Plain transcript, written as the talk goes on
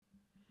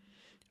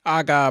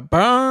I got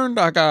burned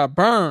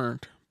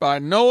by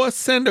Noah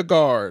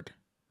Syndergaard,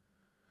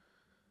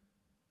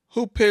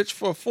 who pitched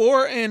for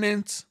 4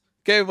 innings,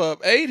 gave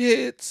up 8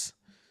 hits,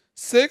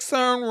 6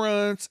 earned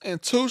runs,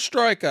 and 2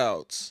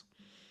 strikeouts.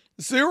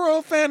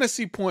 0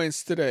 fantasy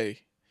points today.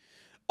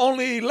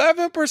 Only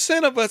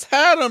 11% of us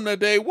had him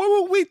today. What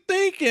were we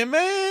thinking,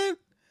 man?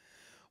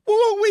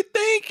 What were we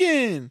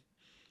thinking?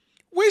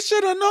 We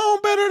should have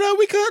known better that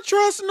we couldn't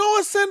trust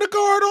Noah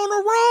Syndergaard on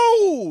the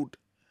road.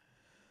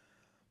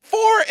 4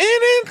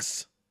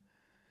 innings?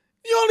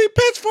 You only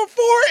pitched for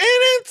 4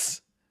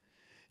 innings?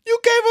 You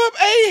gave up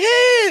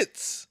 8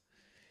 hits.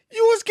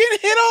 You was getting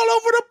hit all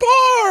over the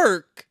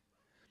park.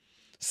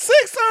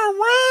 6 earned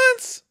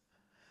runs?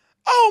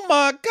 Oh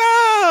my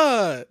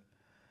God.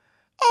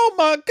 Oh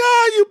my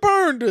God, you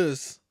burned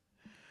us.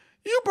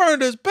 You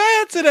burned us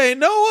bad today,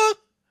 Noah.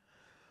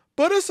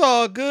 But it's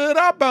all good.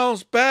 I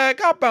bounced back.